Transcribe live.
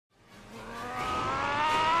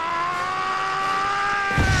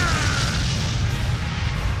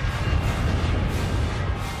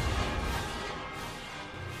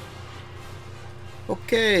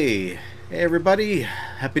Okay, hey everybody,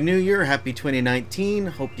 Happy New Year, Happy 2019,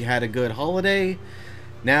 hope you had a good holiday.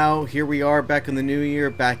 Now, here we are back in the new year,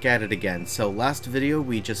 back at it again. So last video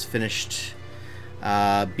we just finished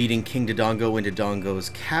beating King Dodongo into Dongo's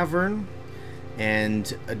cavern, and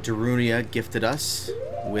Darunia gifted us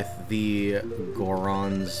with the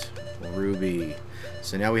Goron's Ruby.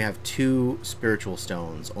 So now we have 2 spiritual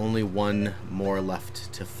stones, only 1 more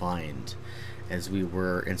left to find, as we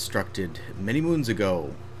were instructed many moons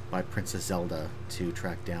ago by Princess Zelda to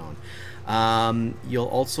track down. You'll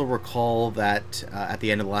also recall that at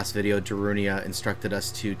the end of the last video, Darunia instructed us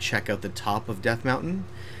to check out the top of Death Mountain,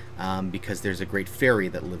 because there's a great fairy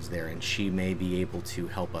that lives there, and she may be able to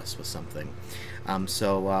help us with something.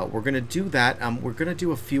 So we're going to do that. We're going to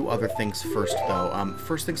do a few other things first, though.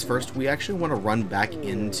 First things first, we actually want to run back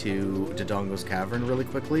into Dodongo's cavern really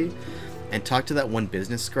quickly and talk to that one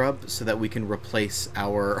business scrub so that we can replace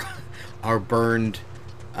our our burned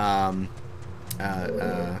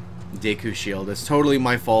Deku shield. It's totally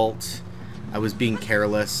my fault. I was being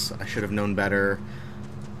careless. I should have known better.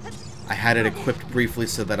 I had it equipped briefly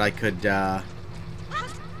so that I could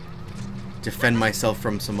defend myself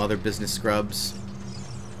from some other business scrubs.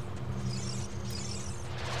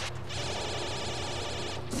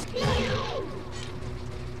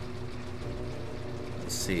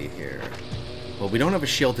 Let's see here. Well, we don't have a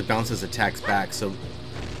shield to bounce his attacks back, so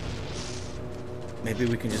maybe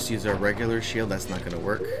we can just use our regular shield. That's not going to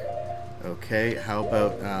work. Okay, how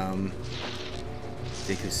about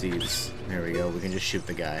Deku Seeds? There we go. We can just shoot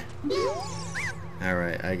the guy.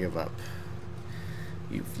 Alright, I give up.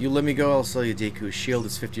 If you let me go, I'll sell you Deku's shield.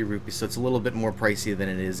 It's 50 rupees, so it's a little bit more pricey than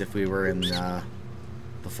it is if we were in the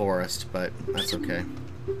forest, but that's okay.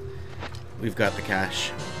 We've got the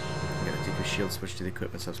cash. Deku shield, switch to the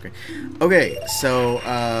equipment subscreen. Okay, so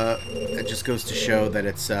it just goes to show that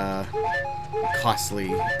it's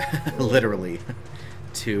costly, literally,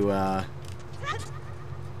 to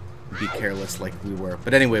be careless like we were.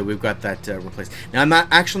 But anyway, we've got that replaced. Now, I'm not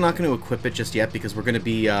going to equip it just yet, because we're going to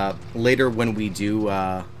be later when we do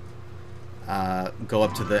go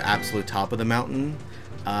up to the absolute top of the mountain.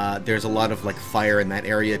 There's a lot of like fire in that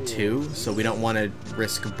area too, so we don't want to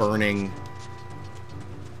risk burning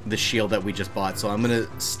the shield that we just bought. So I'm going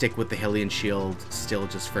to stick with the Hylian shield still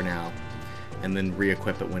just for now, and then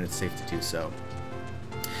re-equip it when it's safe to do so.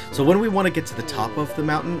 So when we want to get to the top of the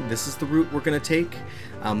mountain, this is the route we're going to take.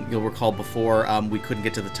 You'll recall before we couldn't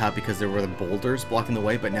get to the top because there were the boulders blocking the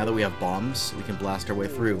way, but now that we have bombs, we can blast our way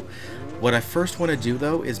through. What I first want to do,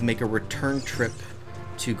 though, is make a return trip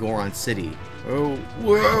to Goron City. Oh,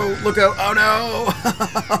 whoa, look out. Oh, no.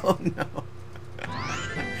 Oh, no.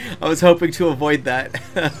 I was hoping to avoid that.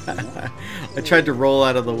 I tried to roll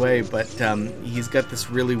out of the way, but he's got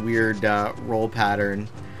this really weird roll pattern,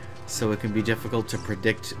 so it can be difficult to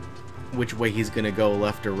predict which way he's going to go,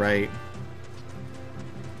 left or right.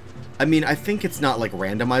 I mean, I think it's not like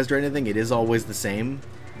randomized or anything. It is always the same,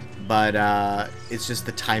 but it's just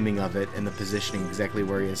the timing of it and the positioning exactly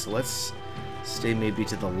where he is. So let's stay maybe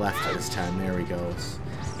to the left this time. There he goes.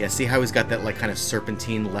 Yeah, see how he's got that like kind of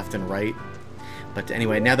serpentine left and right? But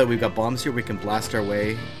anyway, now that we've got bombs here, we can blast our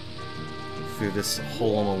way through this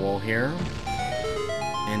hole on the wall here.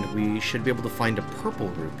 And we should be able to find a purple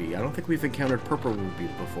rupee. I don't think we've encountered purple rupees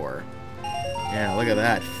before. Yeah, look at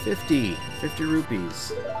that. 50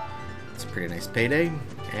 rupees. It's a pretty nice payday.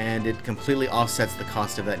 And it completely offsets the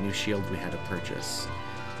cost of that new shield we had to purchase.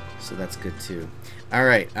 So that's good too.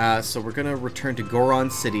 Alright, so we're going to return to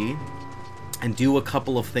Goron City and do a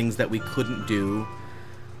couple of things that we couldn't do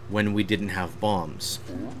when we didn't have bombs.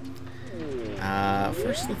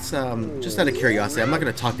 First, let's, just out of curiosity, I'm not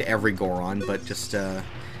going to talk to every Goron, but just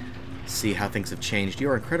see how things have changed. You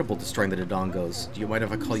are incredible destroying the Dodongos. Do you mind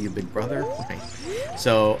if I call you Big Brother? Right.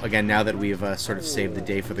 So, again, now that we've sort of saved the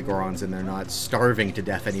day for the Gorons and they're not starving to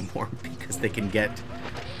death anymore because they can get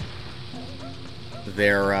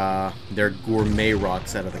their gourmet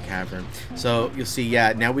rocks out of the cavern. So, you'll see,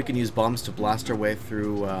 yeah, now we can use bombs to blast our way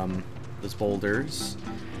through those boulders.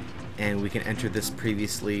 And we can enter this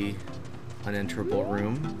previously unenterable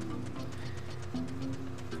room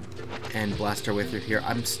and blast our way through here.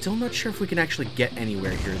 I'm still not sure if we can actually get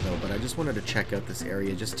anywhere here, though, but I just wanted to check out this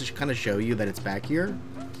area just to kind of show you that it's back here.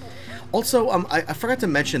 Also, I forgot to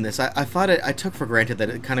mention this. I thought I took for granted that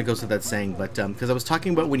it kind of goes with that saying, but because I was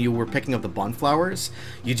talking about when you were picking up the bonflowers,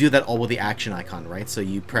 you do that all with the action icon, right? So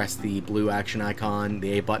you press the blue action icon,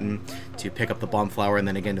 the A button, to pick up the bomb flower, and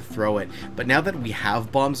then again to throw it. But now that we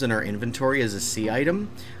have bombs in our inventory as a C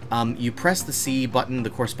item, you press the C button, the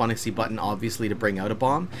corresponding C button, obviously, to bring out a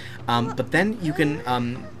bomb. But then you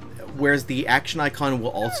can whereas the action icon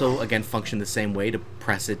will also, again, function the same way to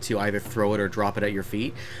press it to either throw it or drop it at your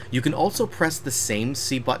feet. You can also press the same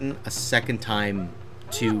C button a second time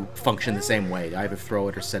to function the same way, to either throw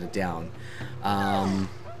it or set it down.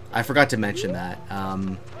 I forgot to mention that.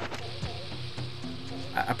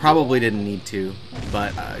 I probably didn't need to,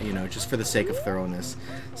 but, you know, just for the sake of thoroughness.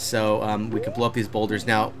 So, we can blow up these boulders.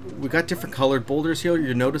 Now, we got different colored boulders here.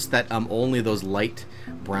 You'll notice that only those light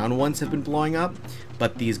brown ones have been blowing up,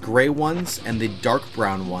 but these gray ones and the dark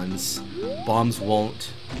brown ones, bombs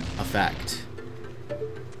won't affect.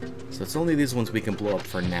 So it's only these ones we can blow up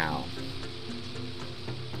for now.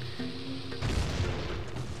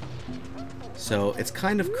 So it's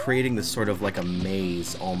kind of creating this sort of like a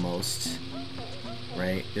maze almost.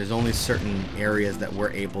 Right? There's only certain areas that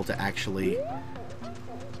we're able to actually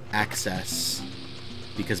access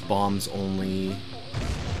because bombs only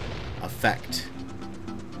affect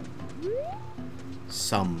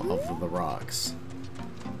some of the rocks.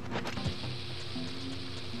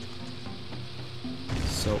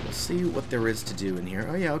 So we'll see what there is to do in here.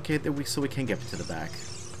 Oh yeah, okay, so we can get to the back.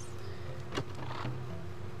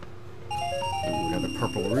 Ooh, another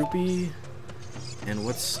purple rupee. And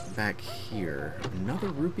what's back here? Another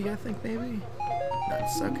rupee, I think, maybe?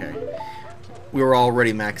 Nuts, okay. We were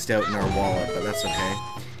already maxed out in our wallet, but that's okay.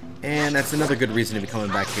 And that's another good reason to be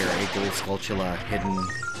coming back here. A gold Skulltula hidden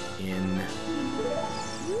in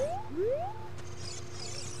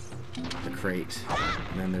the crate.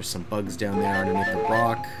 And then there's some bugs down there underneath the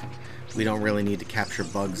rock. We don't really need to capture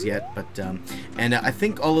bugs yet, but, and I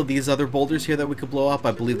think all of these other boulders here that we could blow up,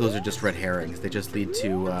 I believe those are just red herrings. They just lead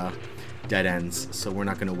to, dead ends, so we're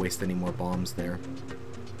not going to waste any more bombs there.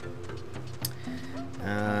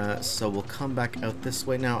 So we'll come back out this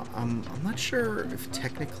way. Now, I'm not sure if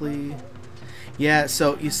technically... Yeah,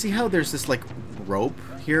 so you see how there's this, like, rope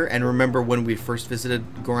here? And remember when we first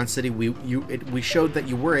visited Goron City, we showed that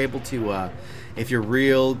you were able to, if you're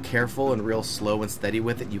real careful and real slow and steady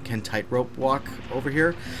with it, you can tightrope walk over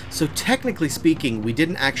here. So technically speaking, we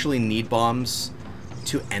didn't actually need bombs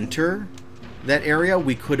to enter that area.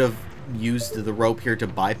 We could have used the rope here to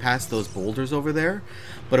bypass those boulders over there,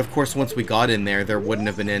 but of course once we got in there, there wouldn't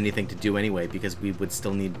have been anything to do anyway because we would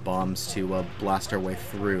still need bombs to blast our way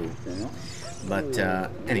through. But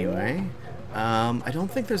anyway, I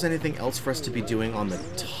don't think there's anything else for us to be doing on the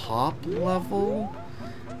top level,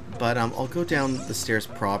 but I'll go down the stairs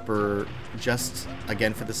proper just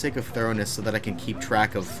again for the sake of thoroughness so that I can keep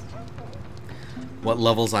track of what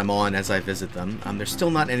levels I'm on as I visit them. There's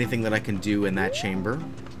still not anything that I can do in that chamber.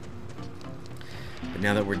 But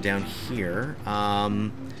now that we're down here,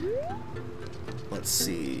 let's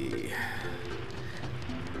see.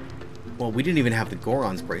 Well, we didn't even have the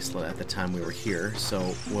Goron's bracelet at the time we were here,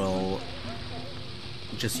 so we'll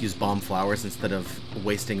just use bomb flowers instead of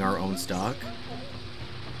wasting our own stock.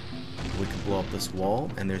 We can blow up this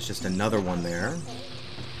wall, and there's just another one there.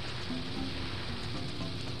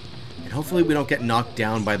 And hopefully we don't get knocked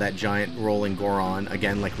down by that giant rolling Goron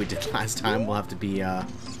again like we did last time. We'll have to be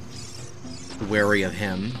wary of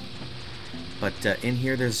him. But in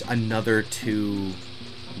here there's another 2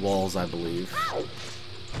 walls, I believe.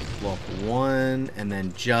 Blow up one, and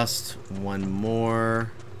then just one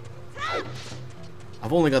more.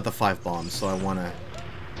 I've only got the 5 bombs, so I want to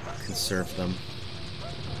conserve them.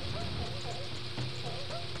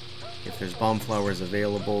 If there's bomb flowers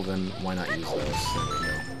available, then why not use those?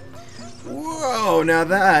 There we go. Whoa, now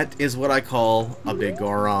that is what I call a big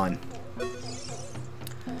Goron.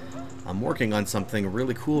 I'm working on something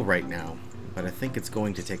really cool right now, but I think it's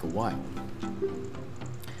going to take a while.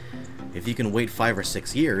 If you can wait 5 or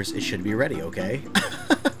 6 years, it should be ready, okay?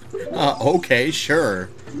 Okay, sure.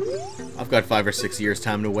 I've got 5 or 6 years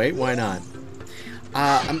time to wait, why not?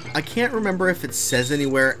 I can't remember if it says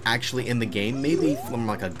anywhere actually in the game, maybe from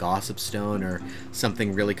like a gossip stone or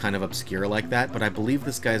something really kind of obscure like that, but I believe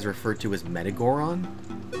this guy is referred to as Metagoron.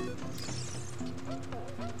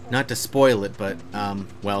 Not to spoil it, but,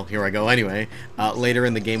 well, here I go anyway. Later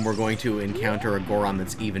in the game we're going to encounter a Goron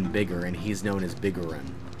that's even bigger, and he's known as Bigoron.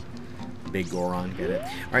 Big Goron, get it?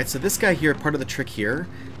 Alright, so this guy here, part of the trick here,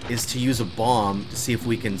 is to use a bomb to see if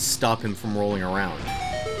we can stop him from rolling around.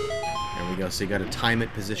 There we go, so you gotta time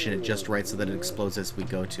it, position it just right so that it explodes as we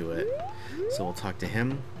go to it. So we'll talk to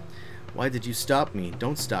him. Why did you stop me?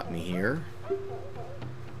 Don't stop me here.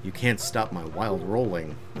 You can't stop my wild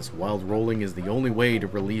rolling. This wild rolling is the only way to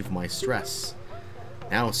relieve my stress.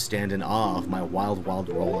 Now stand in awe of my wild, wild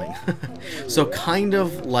rolling. So kind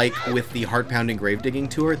of like with the heart-pounding grave digging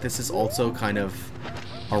tour, this is also kind of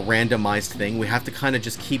a randomized thing. We have to kind of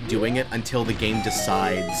just keep doing it until the game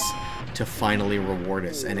decides to finally reward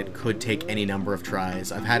us, and it could take any number of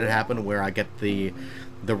tries. I've had it happen where I get the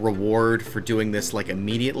reward for doing this like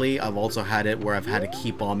immediately. I've also had it where I've had to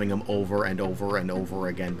keep bombing him over and over and over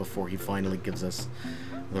again before he finally gives us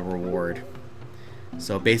the reward.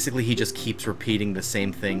 So basically he just keeps repeating the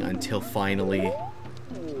same thing until finally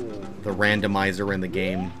the randomizer in the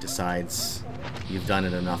game decides you've done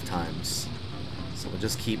it enough times. So we'll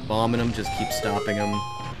just keep bombing him, just keep stopping him.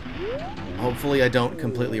 Hopefully I don't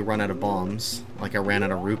completely run out of bombs, like I ran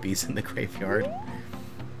out of rupees in the graveyard.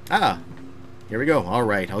 Ah! Here we go.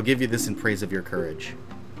 Alright, I'll give you this in praise of your courage.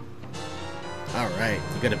 Alright,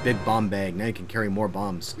 you got a big bomb bag. Now you can carry more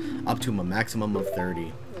bombs, up to a maximum of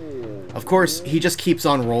 30. Of course, he just keeps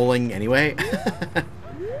on rolling anyway.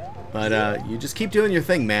 But you just keep doing your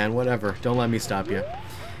thing, man. Whatever. Don't let me stop you.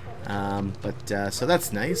 So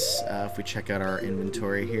that's nice. If we check out our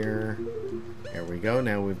inventory here. There we go.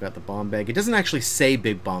 Now we've got the bomb bag. It doesn't actually say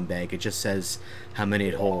big bomb bag. It just says how many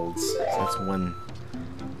it holds. So that's one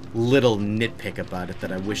little nitpick about it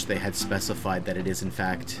that I wish they had specified, that it is in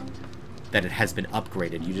fact, that it has been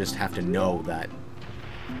upgraded. You just have to know that,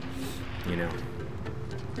 you know,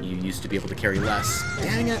 you used to be able to carry less.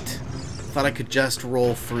 Dang it! Thought I could just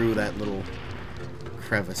roll through that little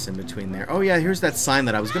crevice in between there. Oh yeah, here's that sign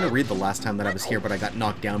that I was going to read the last time that I was here, but I got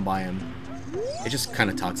knocked down by him. It just kind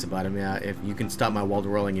of talks about him. Yeah, if you can stop my wall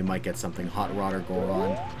rolling, you might get something. Hot Rod or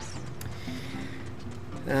Goron.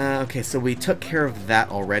 Okay, so we took care of that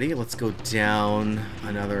already. Let's go down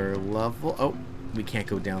another level. Oh, we can't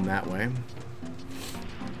go down that way.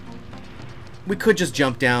 We could just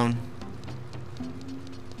jump down,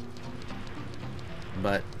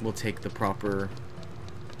 but we'll take the proper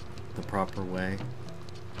way.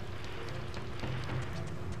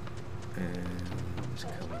 And just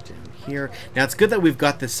come down here. Now it's good that we've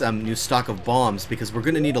got this new stock of bombs, because we're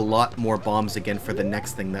going to need a lot more bombs again for the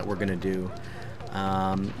next thing that we're going to do.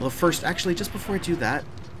 Well, first, actually, just before I do that,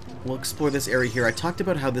 we'll explore this area here. I talked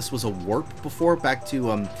about how this was a warp before, back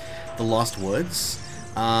to the Lost Woods,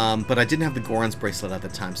 but I didn't have the Goron's bracelet at the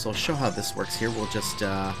time, so I'll show how this works here. We'll just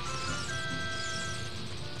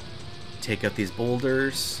take out these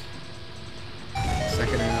boulders.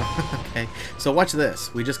 Second now. Okay, so watch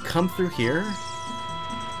this. We just come through here.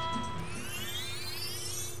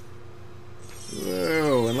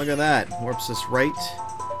 Whoa, and look at that. Warps us right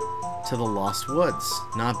to the Lost Woods.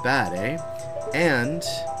 Not bad, eh? And,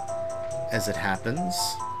 as it happens,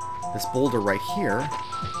 this boulder right here,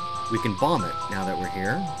 we can bomb it now that we're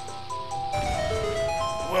here.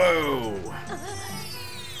 Whoa!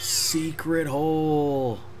 Secret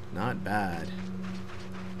hole! Not bad.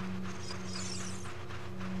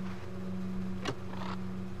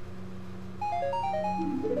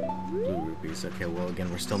 Blue rupees. Okay, well, again,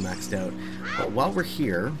 we're still maxed out. But while we're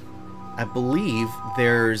here, I believe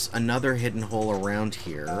there's another hidden hole around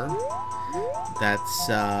here that's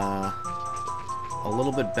a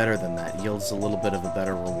little bit better than that. Yields a little bit of a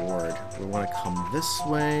better reward. We want to come this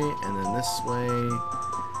way, and then this way,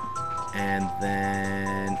 and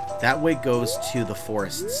then that way goes to the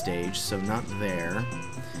forest stage, so not there.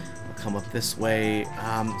 We'll come up this way.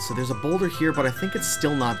 So there's a boulder here, but I think it's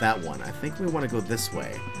still not that one. I think we want to go this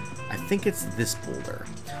way. I think it's this boulder.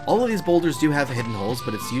 All of these boulders do have hidden holes,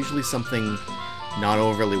 but it's usually something not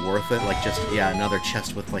overly worth it, like just, yeah, another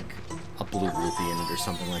chest with like a blue rupee in it or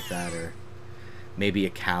something like that, or maybe a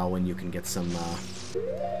cow and you can get some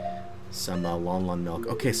Lon Lon milk.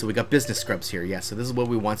 Okay, so we got business scrubs here. Yeah, so this is what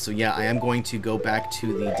we want. So yeah, I am going to go back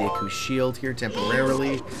to the Deku shield here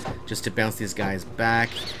temporarily, just to bounce these guys back.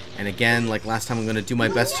 And again, like last time, I'm going to do my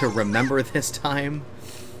best to remember this time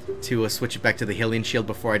to switch it back to the Hylian shield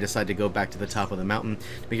before I decide to go back to the top of the mountain.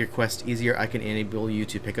 To make your quest easier, I can enable you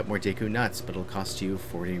to pick up more Deku Nuts, but it'll cost you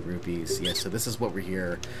 40 rupees. Yeah, so this is what we're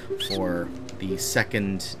here for, the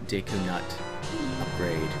second Deku Nut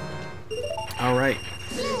upgrade. Alright,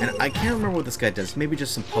 and I can't remember what this guy does. Maybe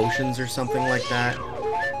just some potions or something like that.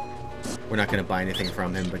 We're not going to buy anything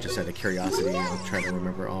from him, but just out of curiosity, I'll try to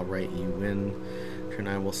remember. Alright, you win. Turn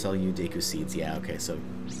I will sell you Deku Seeds. Yeah, okay, so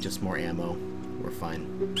just more ammo. We're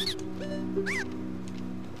fine.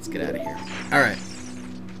 Let's get out of here. Alright.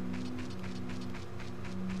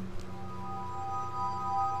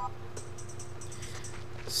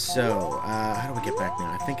 So, how do we get back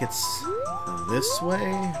now? I think it's this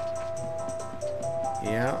way.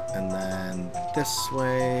 Yeah, and then this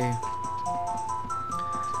way.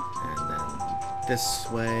 And then this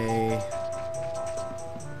way.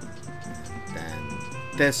 And then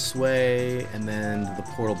this way. And then the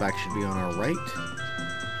portal back should be on our right.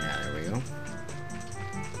 Yeah, there we go.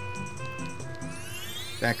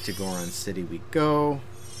 Back to Goron City we go.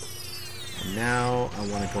 And now I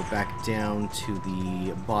want to go back down to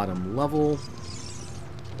the bottom level.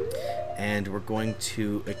 And we're going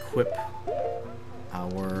to equip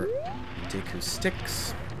our Deku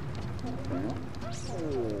Sticks.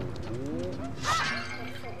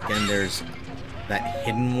 Again, there's that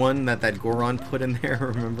hidden one that Goron put in there,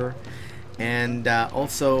 remember? And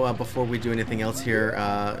also, before we do anything else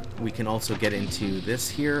here, we can also get into this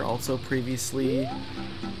here, also previously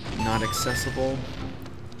not accessible.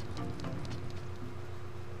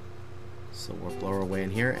 So we'll blow our way in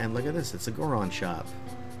here, and look at this, it's a Goron shop.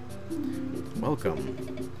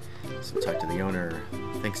 Welcome. So talk to the owner.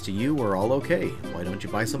 Thanks to you, we're all okay. Why don't you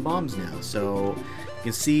buy some bombs now? So you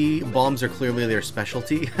can see bombs are clearly their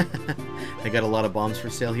specialty. They got a lot of bombs for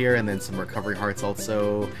sale here, and then some recovery hearts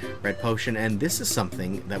also, red potion, and this is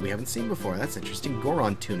something that we haven't seen before. That's interesting.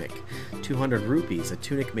 Goron tunic. 200 rupees. A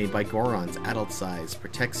tunic made by Gorons, adult size.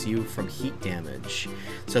 Protects you from heat damage.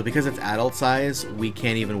 So because it's adult size, we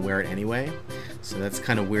can't even wear it anyway. So that's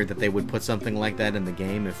kind of weird that they would put something like that in the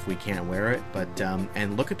game if we can't wear it. But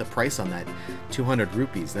and look at the price on that. 200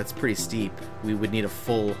 rupees. That's pretty steep. We would need a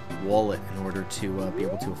full wallet in order to be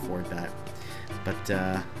able to afford that.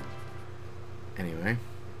 But anyway,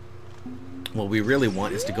 what we really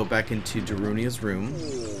want is to go back into Darunia's room.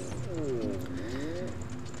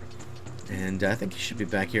 And I think he should be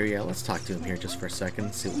back here. Yeah, let's talk to him here just for a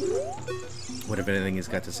second. See what, if anything, he's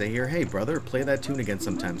got to say here. Hey, brother, play that tune again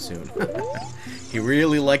sometime soon. He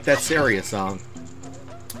really liked that Saria song.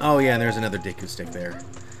 Oh, yeah, and there's another Deku Stick there.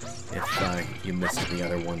 If you missed the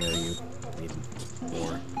other one or you need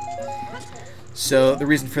more. So the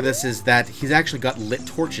reason for this is that he's actually got lit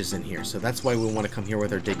torches in here. So that's why we want to come here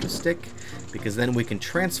with our Deku Stick. Because then we can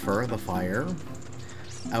transfer the fire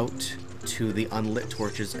out to the unlit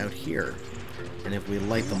torches out here. And if we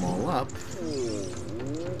light them all up, I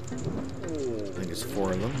think there's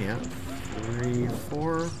 4 of them, yeah. 3,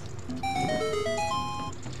 4.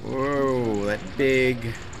 Whoa, that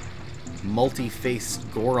big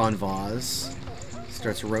multi-faced Goron vase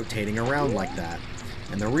starts rotating around like that.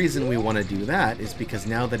 And the reason we want to do that is because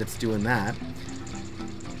now that it's doing that,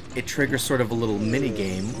 it triggers sort of a little mini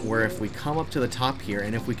game where if we come up to the top here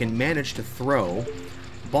and if we can manage to throw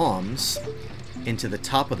bombs into the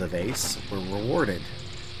top of the vase, we're rewarded.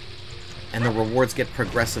 And the rewards get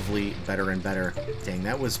progressively better and better. Dang,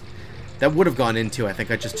 that would have gone into, I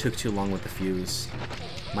think I just took too long with the fuse.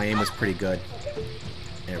 My aim was pretty good.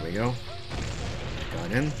 There we go.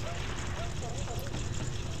 Got in.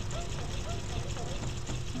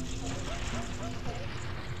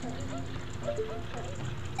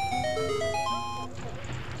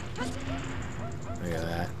 Look at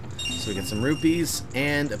that. So we get some rupees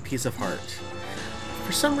and a piece of heart.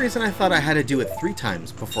 For some reason I thought I had to do it 3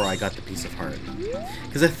 times before I got the piece of heart.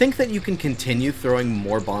 Because I think that you can continue throwing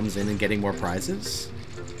more bombs in and getting more prizes.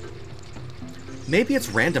 Maybe it's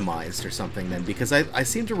randomized or something then, because I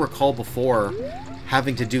seem to recall before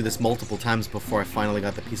having to do this multiple times before I finally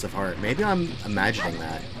got the piece of heart. Maybe I'm imagining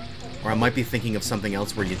that. Or I might be thinking of something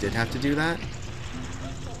else where you did have to do that.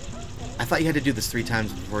 I thought you had to do this 3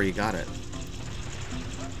 times before you got it.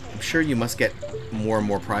 I'm sure you must get more and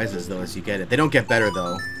more prizes, though, as you get it. They don't get better,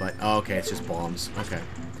 though, but... Oh, okay, it's just bombs. Okay.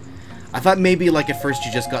 I thought maybe, like, at first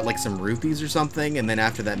you just got, like, some rupees or something, and then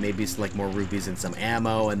after that maybe it's, like, more rupees and some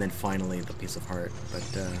ammo, and then finally the piece of heart. But,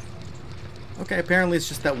 okay, apparently it's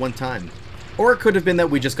just that one time. Or it could have been that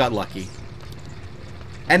we just got lucky.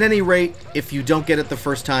 At any rate, if you don't get it the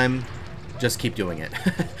first time, just keep doing it.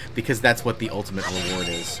 Because that's what the ultimate reward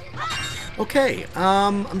is. Okay,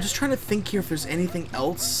 I'm just trying to think here if there's anything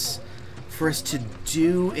else for us to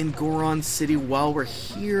do in Goron City while we're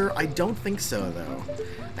here. I don't think so, though.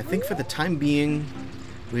 I think for the time being,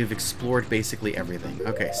 we've explored basically everything.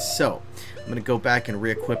 Okay, so I'm going to go back and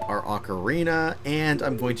re-equip our Ocarina, and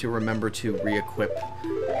I'm going to remember to re-equip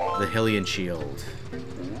the Hylian Shield.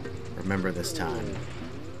 Remember this time.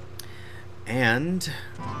 And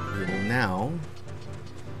we will now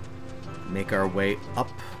make our way up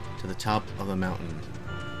to the top of the mountain.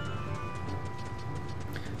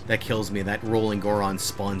 That kills me. That rolling Goron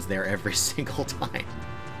spawns there every single time.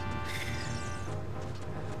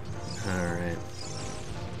 Alright.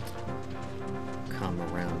 Come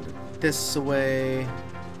around this way.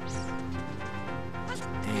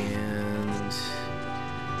 And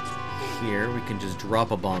here we can just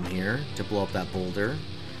drop a bomb here to blow up that boulder.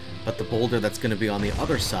 But the boulder that's going to be on the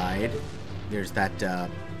other side, there's that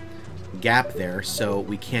gap there, so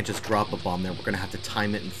we can't just drop a bomb there. We're going to have to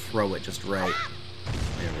time it and throw it just right.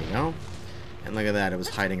 There we go. And look at that, it was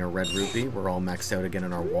hiding a red rupee. We're all maxed out again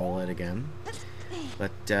in our wallet again.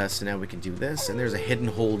 But, so now we can do this. And there's a hidden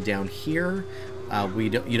hole down here.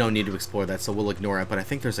 you don't need to explore that, so we'll ignore it. But I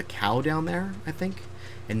think there's a cow down there, I think,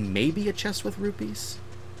 and maybe a chest with rupees.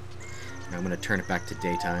 And I'm going to turn it back to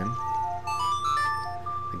daytime.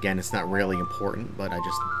 Again, it's not really important, but I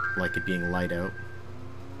just like it being light out.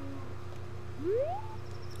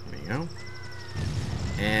 There you go.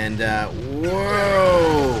 And,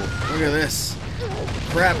 whoa! Look at this.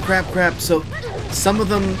 Crap, crap, crap. So, some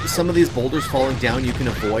of these boulders falling down you can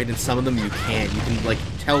avoid, and some of them you can't. You can, like,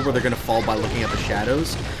 tell where they're going to fall by looking at the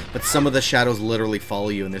shadows, but some of the shadows literally follow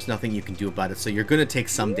you, and there's nothing you can do about it, so you're going to take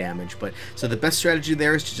some damage. But so the best strategy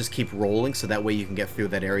there is to just keep rolling, so that way you can get through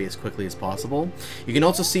that area as quickly as possible. You can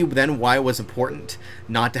also see then why it was important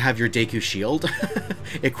not to have your Deku shield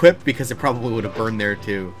equipped, because it probably would have burned there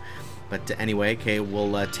too. But anyway, okay,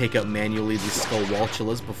 we'll take out manually these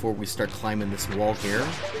Skulltulas before we start climbing this wall here.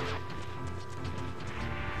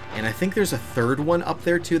 And I think there's a third one up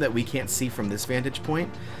there too that we can't see from this vantage point.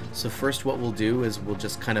 So first what we'll do is we'll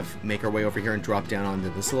just kind of make our way over here and drop down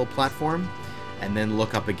onto this little platform. And then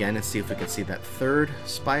look up again and see if we can see that third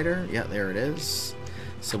spider. Yeah, there it is.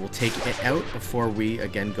 So we'll take it out before we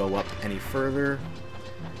again go up any further.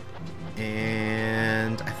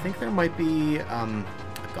 And I think there might be a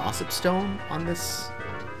gossip stone on this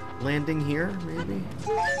landing here, maybe?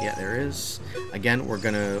 Yeah, there is. Again,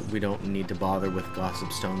 we don't need to bother with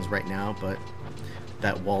gossip stones right now, but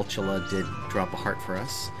that Skulltula did drop a heart for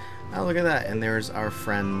us. Oh, look at that. And there's our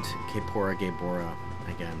friend Kepora Gebora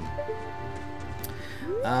again.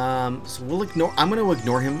 So we'll ignore, I'm going to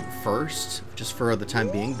ignore him first, just for the time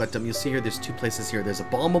being, but you'll see here there's two places here. There's a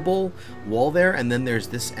bombable wall there, and then there's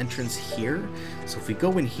this entrance here. So if we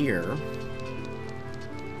go in here,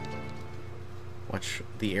 watch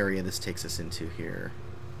the area this takes us into here.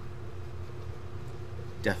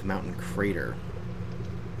 Death Mountain Crater.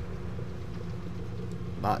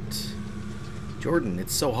 But, Jordan,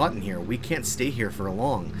 it's so hot in here. We can't stay here for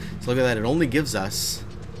long. So look at that. It only gives us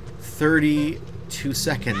 32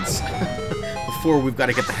 seconds before we've got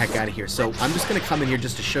to get the heck out of here. So I'm just going to come in here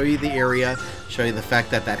just to show you the area, show you the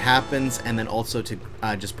fact that that happens, and then also to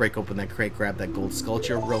just break open that crate, grab that gold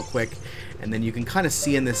sculpture real quick. And then you can kind of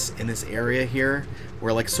see in this area here,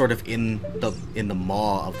 we're like sort of in the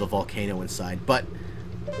maw of the volcano inside, but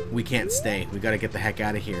we can't stay. We got to get the heck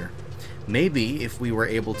out of here. Maybe if we were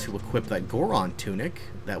able to equip that Goron tunic,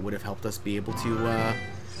 that would have helped us be able to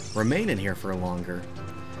remain in here for longer.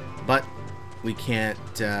 But we can't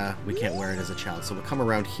wear it as a child. So we'll come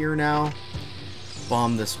around here now,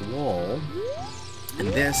 bomb this wall, and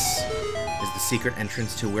this is the secret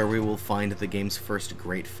entrance to where we will find the game's first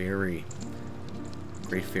Great Fairy.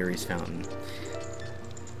 Great Fairy's Fountain.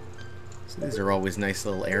 So these are always nice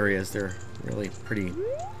little areas. They're really pretty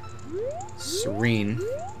serene.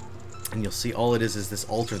 And you'll see all it is this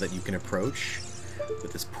altar that you can approach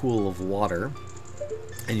with this pool of water.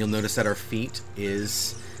 And you'll notice at our feet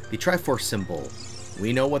is the Triforce symbol.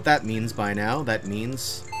 We know what that means by now. That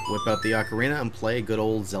means whip out the Ocarina and play good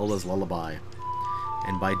old Zelda's Lullaby.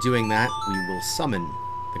 And by doing that, we will summon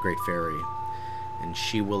the Great Fairy. And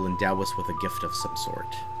she will endow us with a gift of some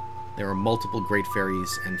sort. There are multiple Great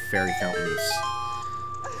Fairies and Fairy Fountains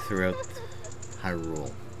throughout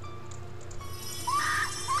Hyrule.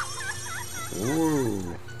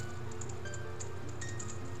 Ooh.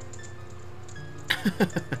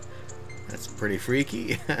 That's pretty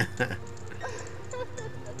freaky.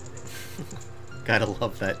 Gotta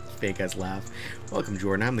love that fake-ass laugh. Welcome,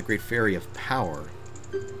 Jordan. I'm the Great Fairy of Power.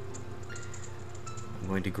 I'm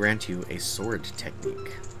going to grant you a sword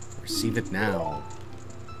technique. Receive it now.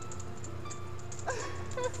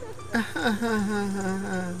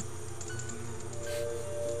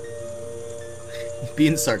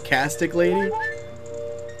 Being sarcastic, lady?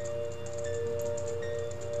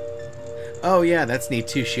 Oh yeah, that's neat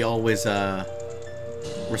too. She always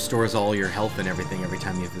restores all your health and everything every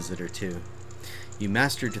time you visit her too. You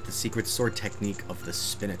mastered the secret sword technique of the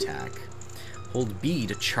spin attack. Hold B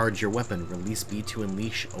to charge your weapon. Release B to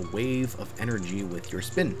unleash a wave of energy with your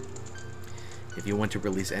spin. If you want to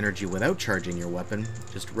release energy without charging your weapon,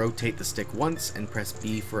 just rotate the stick once and press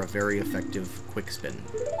B for a very effective quick spin.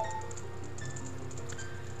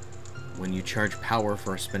 When you charge power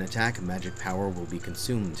for a spin attack, magic power will be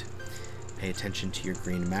consumed. Pay attention to your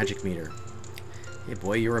green magic meter. Hey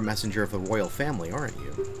boy, you're a messenger of the royal family, aren't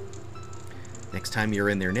you? Next time you're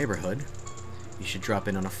in their neighborhood, you should drop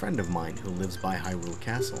in on a friend of mine who lives by Hyrule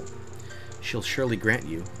Castle. She'll surely grant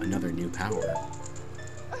you another new power.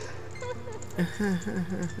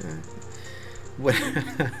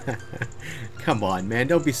 Come on, man,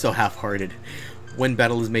 don't be so half-hearted. When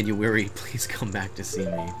battle has made you weary, please come back to see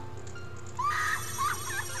me.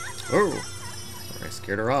 Oh, sorry, I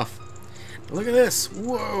scared her off. Look at this.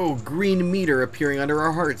 Whoa, green meter appearing under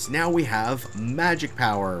our hearts. Now we have magic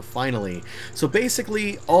power, finally. So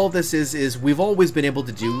basically, all this is we've always been able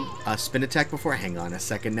to do a spin attack before. Hang on a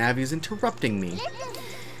second, Navi's interrupting me.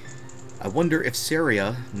 I wonder if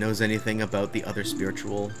Saria knows anything about the other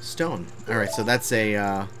spiritual stone. Alright, so that's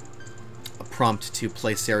a prompt to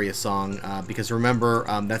play Saria's song, because remember,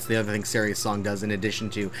 that's the other thing Saria's song does. In addition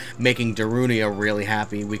to making Darunia really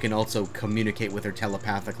happy, we can also communicate with her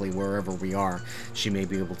telepathically wherever we are. She may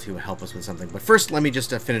be able to help us with something. But first, let me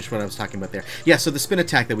just finish what I was talking about there. Yeah, so the spin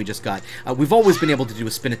attack that we just got, we've always been able to do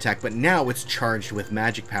a spin attack, but now it's charged with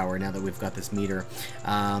magic power now that we've got this meter.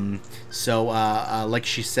 Like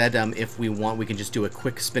she said, if we want, we can just do a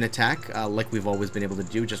quick spin attack, like we've always been able to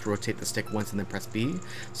do. Just rotate the stick once and then press B.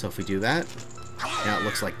 So if we do that, now it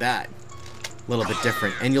looks like that. A little bit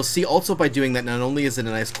different. And you'll see also by doing that, not only is it a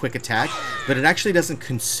nice quick attack, but it actually doesn't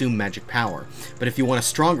consume magic power. But if you want a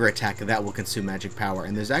stronger attack, that will consume magic power.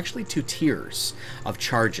 And there's actually 2 tiers of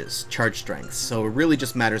charge strengths. So it really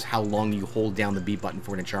just matters how long you hold down the B button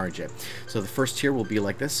for it to charge it. So the first tier will be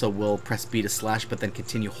like this. So we'll press B to slash, but then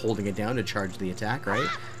continue holding it down to charge the attack, right?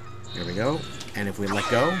 There we go. And if we let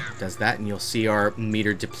go, it does that, and you'll see our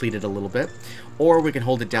meter depleted a little bit. Or we can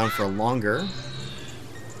hold it down for longer,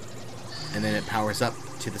 and then it powers up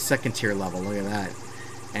to the second tier level. Look at that.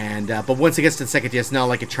 And but once it gets to the second tier, it's not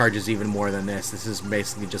like it charges even more than this. This is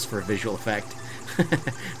basically just for a visual effect.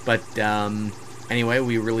 But anyway,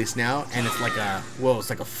 we release now, and it's like a, whoa, it's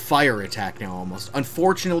like a fire attack now almost.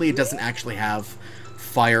 Unfortunately, it doesn't actually have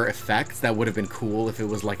fire effects. That would have been cool if it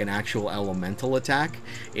was like an actual elemental attack.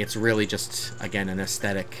 It's really just, again, an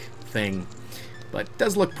aesthetic thing, but it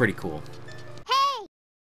does look pretty cool.